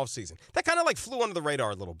during the offseason. That kind of flew under the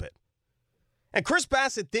radar a little bit. And Chris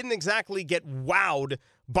Bassett didn't exactly get wowed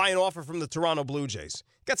by an offer from the Toronto Blue Jays.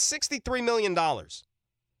 Got $63 million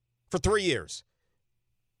for 3 years.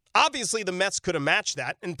 Obviously, the Mets could have matched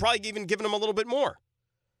that and probably even given him a little bit more.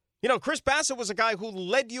 Chris Bassett was a guy who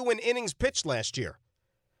led you in innings pitched last year.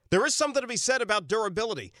 There is something to be said about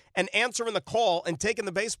durability and answering the call and taking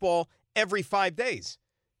the baseball every 5 days.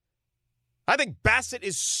 I think Bassett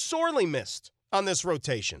is sorely missed on this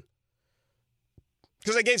rotation,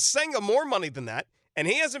 because they gave Senga more money than that, and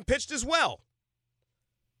he hasn't pitched as well.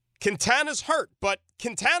 Quintana's hurt, but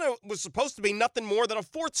Quintana was supposed to be nothing more than a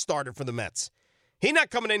fourth starter for the Mets. He's not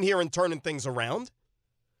coming in here and turning things around.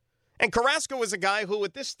 And Carrasco is a guy who,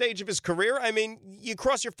 at this stage of his career, I mean, you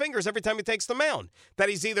cross your fingers every time he takes the mound. That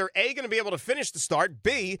he's either A, going to be able to finish the start,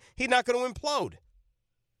 B, he's not going to implode.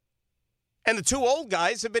 And the two old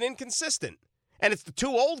guys have been inconsistent. And it's the two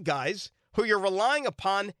old guys who you're relying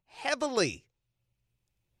upon heavily.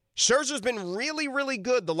 Scherzer's been really, really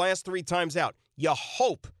good the last 3 times out. You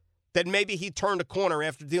hope that maybe he turned a corner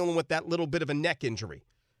after dealing with that little bit of a neck injury.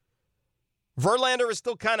 Verlander is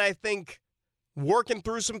still kind of, I think, working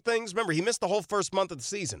through some things. Remember, he missed the whole first month of the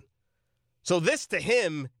season. So this to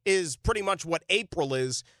him is pretty much what April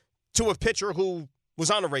is to a pitcher who was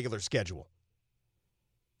on a regular schedule.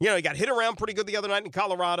 You know, he got hit around pretty good the other night in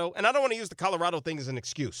Colorado, and I don't want to use the Colorado thing as an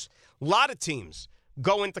excuse. A lot of teams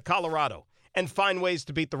go into Colorado and find ways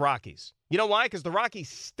to beat the Rockies. You know why? Because the Rockies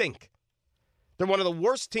stink. They're one of the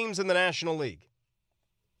worst teams in the National League.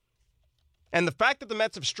 And the fact that the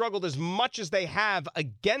Mets have struggled as much as they have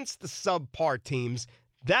against the subpar teams,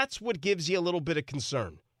 that's what gives you a little bit of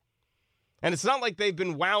concern. And it's not like they've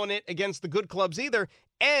been wowing it against the good clubs either.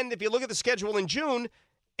 And if you look at the schedule in June,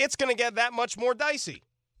 it's going to get that much more dicey.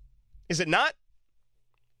 Is it not?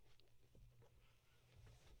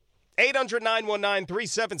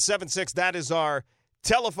 800-919-3776. That is our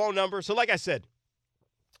telephone number. So like I said,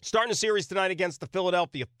 starting a series tonight against the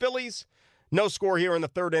Philadelphia Phillies. No score here in the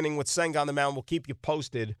third inning with Senga on the mound. We'll keep you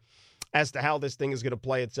posted as to how this thing is going to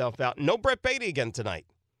play itself out. No Brett Beatty again tonight.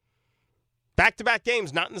 Back-to-back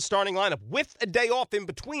games, not in the starting lineup, with a day off in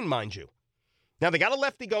between, mind you. Now, they got a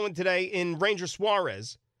lefty going today in Ranger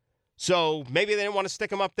Suarez, so maybe they didn't want to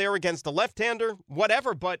stick him up there against a left-hander,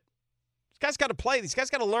 whatever, but these guys got to play. These guys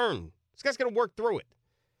got to learn. These guys got to work through it.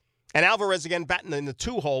 And Alvarez, again, batting in the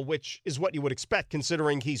 2-hole, which is what you would expect,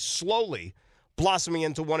 considering he's slowly blossoming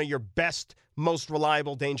into one of your best, most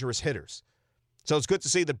reliable, dangerous hitters. So it's good to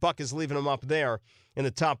see that Buck is leaving him up there in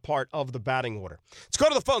the top part of the batting order. Let's go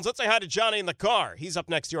to the phones. Let's say hi to Johnny in the car. He's up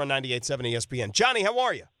next here on 98.7 ESPN. Johnny, how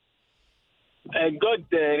are you? Good.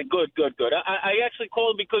 I actually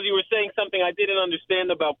called because you were saying something I didn't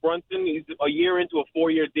understand about Brunson. He's a year into a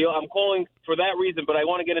 4-year deal. I'm calling for that reason, but I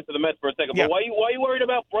want to get into the Mets for a second. Yeah. But why are you worried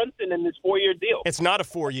about Brunson and this 4-year deal? It's not a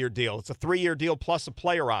 4-year deal. It's a 3-year deal plus a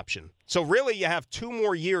player option. So really you have 2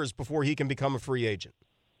 more years before he can become a free agent.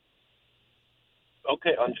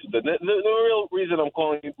 Okay, understood. The real reason I'm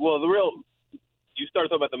calling you, you started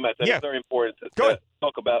talking about the Mets. It's very important to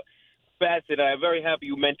talk about. Bassett, I'm very happy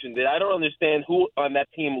you mentioned it. I don't understand who on that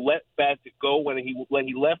team let Bassett go when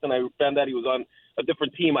he left, and I found out he was on a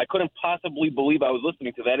different team. I couldn't possibly believe I was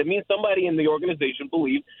listening to that. It means somebody in the organization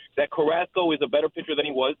believed that Carrasco is a better pitcher than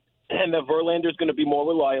he was, and that Verlander is going to be more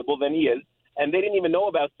reliable than he is. And they didn't even know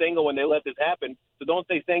about Senga when they let this happen. So don't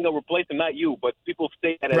say Senga replaced him, not you, but people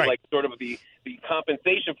say that as like sort of the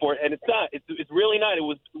compensation for it. And it's not. It's really not. It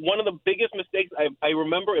was one of the biggest mistakes I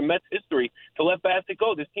remember in Mets history to let Bassett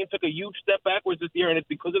go. This team took a huge step backwards this year, and it's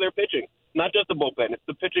because of their pitching. Not just the bullpen. It's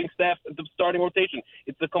the pitching staff, the starting rotation.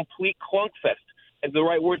 It's a complete clunk fest. Is the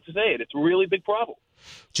right word to say it. It's a really big problem.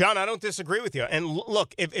 John, I don't disagree with you. And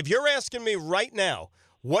look, if you're asking me right now,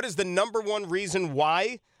 what is the number one reason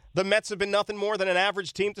why the Mets have been nothing more than an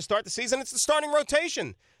average team to start the season? It's the starting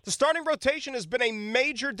rotation. The starting rotation has been a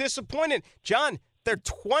major disappointment. John, they're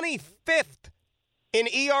 25th in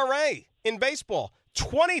ERA in baseball.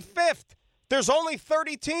 25th. There's only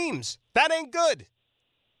 30 teams. That ain't good.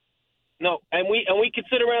 No, and we could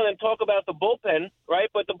sit around and talk about the bullpen, right?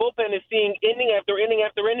 But the bullpen is seeing inning after inning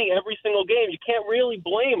after inning every single game. You can't really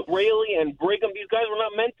blame Raley and Brigham. These guys were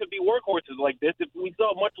not meant to be workhorses like this. If we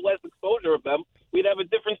saw much less exposure of them, we'd have a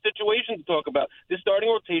different situation to talk about. This starting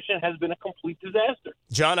rotation has been a complete disaster.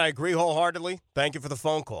 John, I agree wholeheartedly. Thank you for the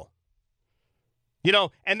phone call. You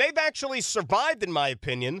know, and they've actually survived, in my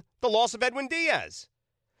opinion, the loss of Edwin Diaz.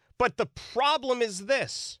 But the problem is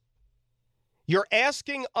this. You're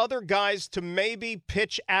asking other guys to maybe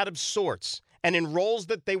pitch out of sorts and in roles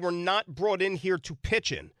that they were not brought in here to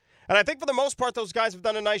pitch in. And I think for the most part, those guys have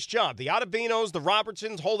done a nice job. The Ottavinos, the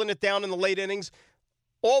Robertsons, holding it down in the late innings,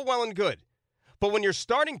 all well and good. But when you're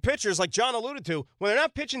starting pitchers, like John alluded to, when they're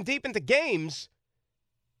not pitching deep into games,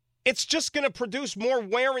 it's just going to produce more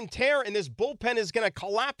wear and tear, and this bullpen is going to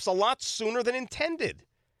collapse a lot sooner than intended.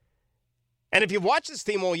 And if you've watched this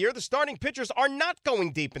team all year, the starting pitchers are not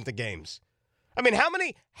going deep into games. I mean, how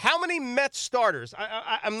many Mets starters,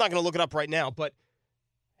 I'm not going to look it up right now, but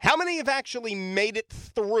how many have actually made it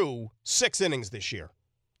through 6 innings this year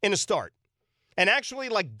in a start and actually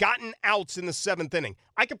like gotten outs in the 7th inning?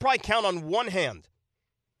 I could probably count on one hand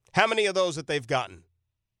how many of those that they've gotten.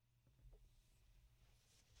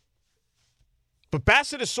 But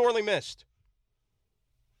Bassett is sorely missed.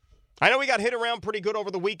 I know he got hit around pretty good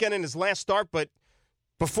over the weekend in his last start, but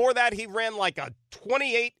Before that, he ran like a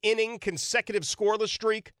 28-inning consecutive scoreless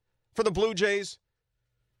streak for the Blue Jays.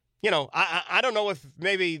 I don't know if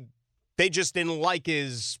maybe they just didn't like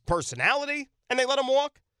his personality and they let him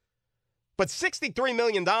walk. But $63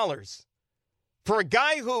 million for a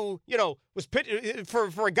guy who, was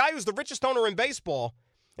for a guy who's the richest owner in baseball,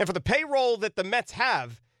 and for the payroll that the Mets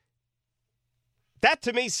have, that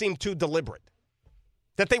to me seemed too deliberate.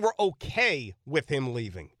 That they were okay with him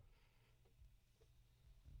leaving.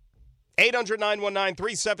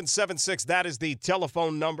 800-919-3776, that is the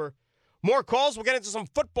telephone number. More calls. We'll get into some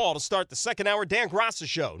football to start the second hour. Dan Graca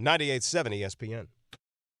Show, 98.7 ESPN.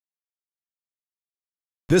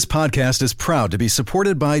 This podcast is proud to be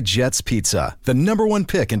supported by Jets Pizza, the #1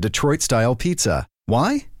 pick in Detroit-style pizza.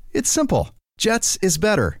 Why? It's simple. Jets is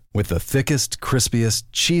better. With the thickest, crispiest,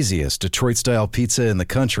 cheesiest Detroit-style pizza in the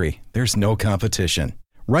country, there's no competition.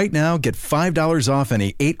 Right now, get $5 off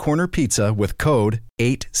any 8-corner pizza with code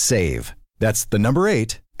 8SAVE. That's the number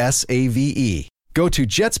 8, S-A-V-E. Go to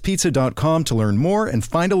jetspizza.com to learn more and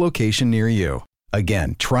find a location near you.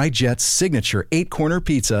 Again, try Jet's signature 8-corner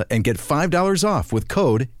pizza and get $5 off with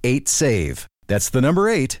code 8SAVE. That's the number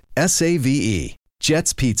 8, S-A-V-E.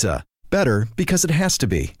 Jet's Pizza. Better because it has to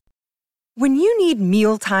be. When you need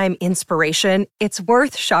mealtime inspiration, it's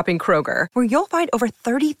worth shopping Kroger, where you'll find over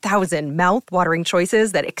 30,000 mouth-watering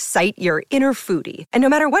choices that excite your inner foodie. And no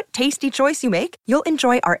matter what tasty choice you make, you'll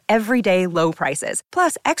enjoy our everyday low prices,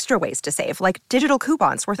 plus extra ways to save, like digital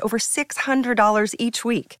coupons worth over $600 each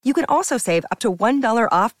week. You can also save up to $1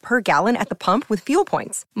 off per gallon at the pump with fuel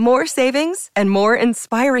points. More savings and more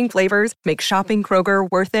inspiring flavors make shopping Kroger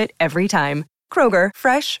worth it every time. Kroger,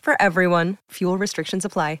 fresh for everyone. Fuel restrictions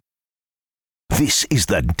apply. This is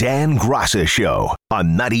the Dan Graca Show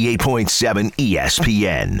on 98.7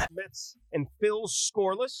 ESPN. Mets and Phil's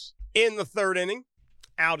scoreless in the third inning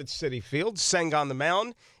out at Citi Field. Seng on the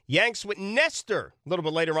mound. Yanks with Nestor a little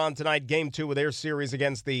bit later on tonight, Game 2 of their series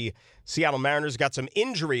against the Seattle Mariners. Got some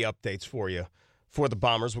injury updates for you for the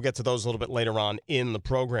Bombers. We'll get to those a little bit later on in the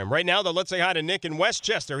program. Right now, though, let's say hi to Nick in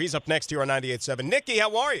Westchester. He's up next here on 98.7. Nicky,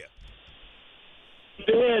 how are you?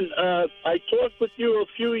 Dan, I talked with you a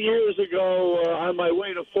few years ago on my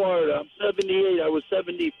way to Florida. I'm 78. I was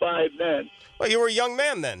 75 then. Well, you were a young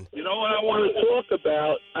man then. You know what I want to talk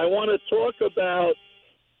about? I want to talk about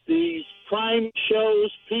these prime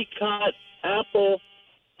shows, Peacock, Apple.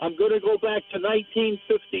 I'm going to go back to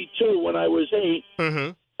 1952 when I was 8,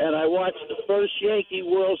 and I watched the first Yankee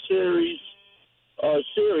World Series.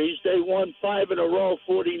 They won 5 in a row,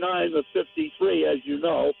 49 to 53, as you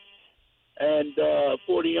know. And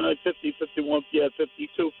 49, 50, 51,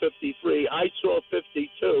 52, 53. I saw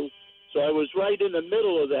 52, so I was right in the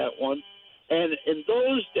middle of that one. And in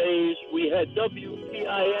those days, we had WPIX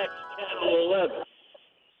Channel 11.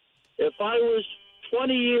 If I was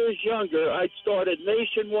 20 years younger, I'd start a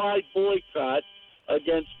nationwide boycott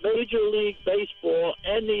against Major League Baseball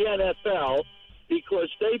and the NFL because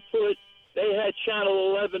they had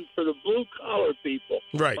Channel 11 for the blue-collar people.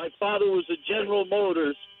 Right. My father was a General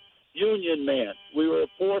Motors union man. We were a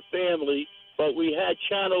poor family, but we had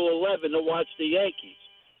Channel 11 to watch the Yankees.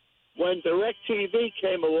 When DirecTV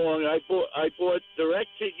came along, I bought I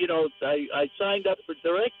signed up for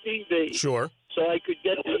DirecTV. Sure. So I could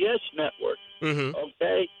get the Yes Network.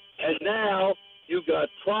 Okay? And now you got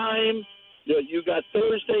Prime, you got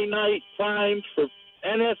Thursday Night Prime for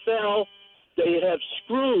NFL. They have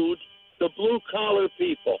screwed the blue-collar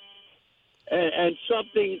people. And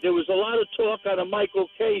there was a lot of talk on a Michael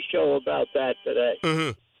Kay show about that today.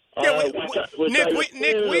 Nick,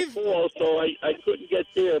 so I couldn't get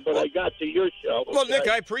there, but I got to your show. Well, Nick,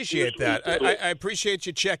 I appreciate that. I appreciate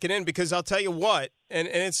you checking in because I'll tell you what, and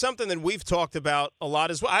it's something that we've talked about a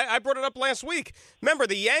lot as well. I brought it up last week. Remember,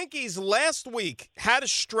 the Yankees last week had a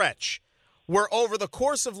stretch where over the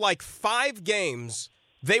course of like 5 games,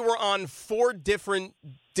 they were on 4 different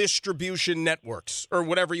distribution networks or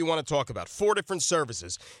whatever you want to talk about. 4 different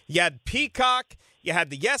services. You had Peacock, you had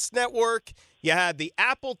the Yes Network, you had the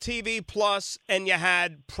Apple TV Plus, and you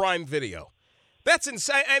had Prime Video. That's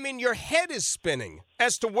insane. I mean, your head is spinning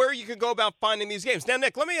as to where you could go about finding these games. Now,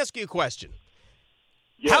 Nick, let me ask you a question.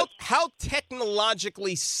 Yes. How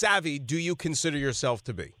technologically savvy do you consider yourself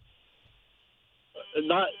to be?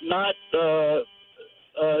 Not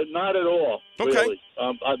at all. Okay. Really.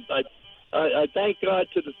 I thank God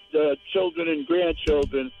to the children and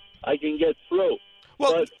grandchildren I can get through.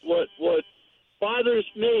 Well, but what bothers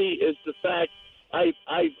me is the fact I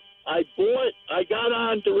got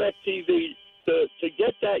on DirecTV to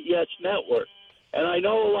get that Yes Network, and I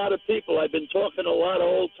know a lot of people. I've been talking to a lot of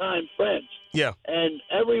old time friends. Yeah. And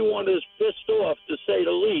everyone is pissed off, to say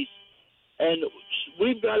the least. And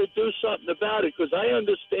we've Because I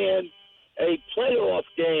understand a playoff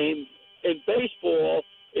game in baseball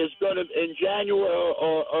is going to, in January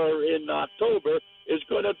or in October, is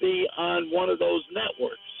going to be on one of those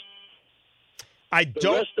networks. The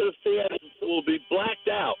rest of the fans will be blacked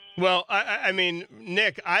out. Well, I mean,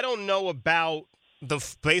 Nick, I don't know about the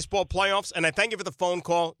baseball playoffs, and I thank you for the phone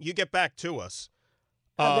call. You get back to us.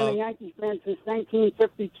 I've been a Yankees fan since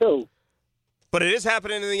 1952. But it is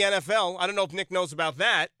happening in the NFL. I don't know if Nick knows about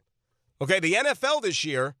that. Okay, the NFL this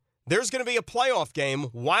year, there's going to be a playoff game,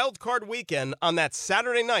 wild card weekend, on that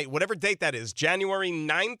Saturday night, whatever date that is, January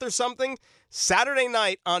 9th or something, Saturday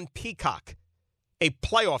night on Peacock, a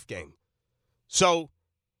playoff game. So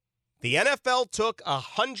the NFL took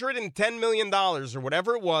 $110 million or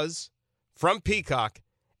whatever it was from Peacock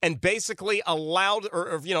and basically allowed,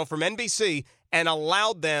 or from NBC, and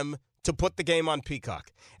allowed them to put the game on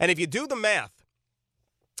Peacock. And if you do the math,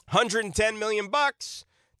 $110 million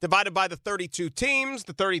divided by the 32 teams,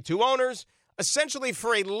 the 32 owners, essentially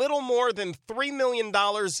for a little more than $3 million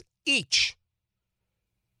each,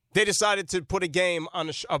 they decided to put a game on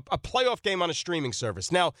a playoff game on a streaming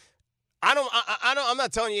service. Now, I'm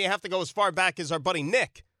not telling you have to go as far back as our buddy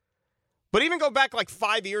Nick, but even go back like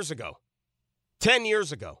 5 years ago, 10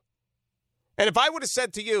 years ago. And if I would have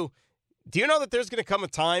said to you, do you know that there's going to come a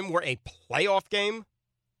time where a playoff game,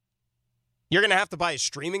 you're going to have to buy a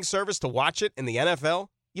streaming service to watch it in the NFL?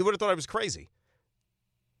 You would have thought I was crazy.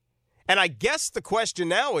 And I guess the question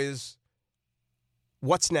now is,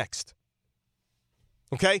 what's next?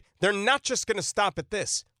 Okay? They're not just going to stop at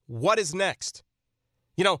this. What is next?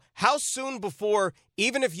 How soon before,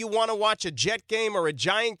 even if you want to watch a Jet game or a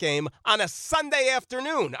Giant game on a Sunday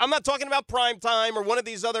afternoon, I'm not talking about prime time or one of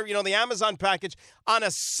these other, the Amazon package, on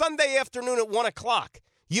a Sunday afternoon at 1 o'clock,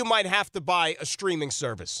 you might have to buy a streaming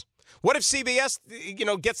service. What if CBS,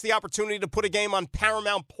 gets the opportunity to put a game on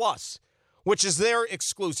Paramount Plus, which is their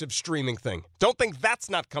exclusive streaming thing? Don't think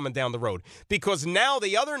that's not coming down the road, because now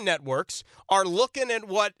the other networks are looking at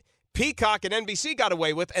what Peacock and NBC got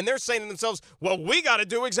away with, and they're saying to themselves, well, we got to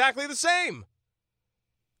do exactly the same.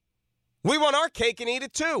 We want our cake and eat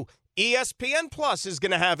it too. ESPN Plus is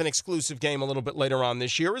going to have an exclusive game a little bit later on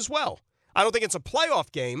this year as well. I don't think it's a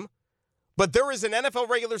playoff game, but there is an NFL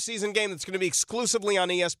regular season game that's going to be exclusively on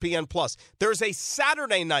ESPN Plus. There's a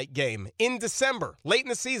Saturday night game in December, late in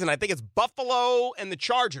the season. I think it's Buffalo and the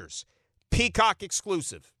Chargers. Peacock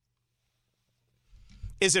exclusive.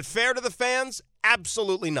 Is it fair to the fans?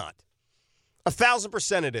 Absolutely not.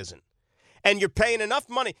 1,000% it isn't. And you're paying enough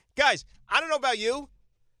money. Guys, I don't know about you,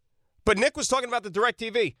 but Nick was talking about the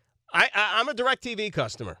DirecTV. I'm a DirecTV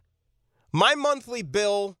customer. My monthly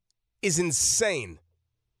bill is insane.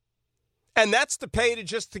 And that's to pay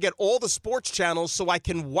to get all the sports channels so I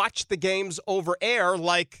can watch the games over air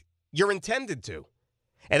like you're intended to.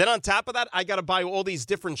 And then on top of that, I got to buy all these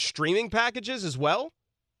different streaming packages as well.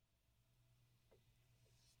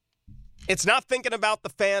 It's not thinking about the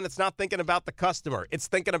fan. It's not thinking about the customer. It's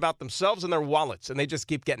thinking about themselves and their wallets, and they just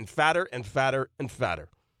keep getting fatter and fatter and fatter.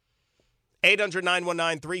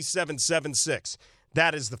 800-919-3776.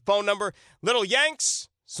 That is the phone number. Little Yanks,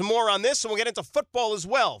 some more on this, and we'll get into football as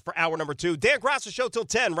well for hour number 2. Dan Grasso Show till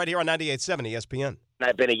 10 right here on 98.7 ESPN.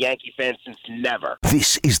 I've been a Yankee fan since never.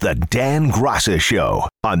 This is the Dan Grasso Show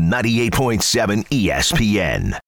on 98.7 ESPN.